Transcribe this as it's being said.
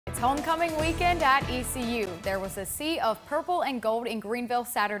Homecoming weekend at ECU. There was a sea of purple and gold in Greenville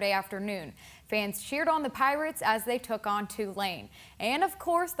Saturday afternoon. Fans cheered on the Pirates as they took on Tulane. And of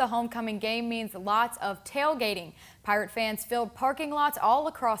course, the homecoming game means lots of tailgating. Pirate fans filled parking lots all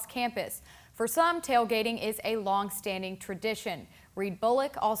across campus. For some, tailgating is a long-standing tradition. Reed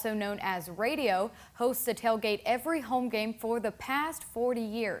Bullock, also known as Radio, hosts a tailgate every home game for the past 40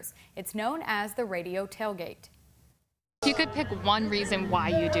 years. It's known as the Radio Tailgate. If you could pick one reason why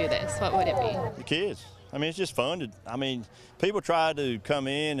you do this, what would it be? The kids. I mean, it's just fun. People try to come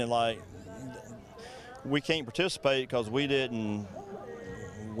in and we can't participate because we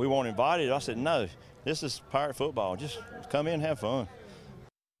weren't invited. I said, no, this is Pirate football. Just come in and have fun.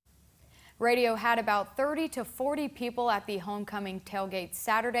 Radio had about 30 to 40 people at the homecoming tailgate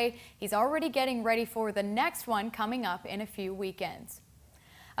Saturday. He's already getting ready for the next one coming up in a few weekends.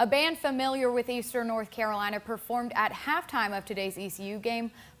 A band familiar with Eastern North Carolina performed at halftime of today's ECU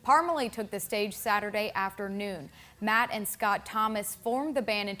game. Parmalee took the stage Saturday afternoon. Matt and Scott Thomas formed the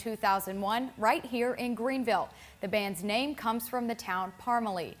band in 2001 right here in Greenville. The band's name comes from the town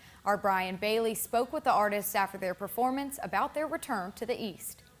Parmalee. Our Brian Bailey spoke with the artists after their performance about their return to the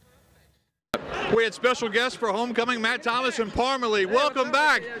East. We had special guests for homecoming, Matt Thomas and Parmalee. Welcome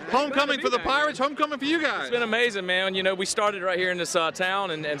back. Homecoming for the Pirates, homecoming for you guys. It's been amazing, man. You know, we started right here in this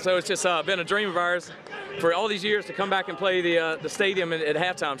town, and so it's just been a dream of ours for all these years to come back and play the stadium at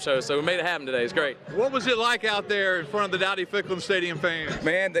halftime show. So we made it happen today. It's great. What was it like out there in front of the Dowdy-Ficklin Stadium fans?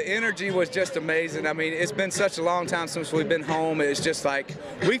 Man, the energy was just amazing. I mean, it's been such a long time since we've been home. It's just like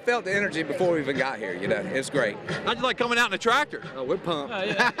we felt the energy before we even got here. You know, it's great. How'd you like coming out in a tractor? Oh, we're pumped.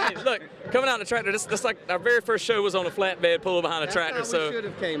 Yeah. Hey, look, coming out in a tractor. This like our very first show was on a flatbed pulled behind a tractor. So we should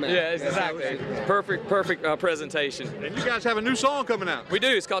have came out. Yeah, exactly. Perfect presentation. And you guys have a new song coming out. We do.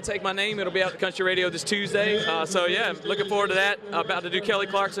 It's called "Take My Name." It'll be out the country radio this Tuesday. So yeah, looking forward to that. About to do Kelly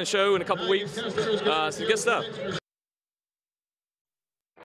Clarkson's show in a couple weeks. Some good stuff.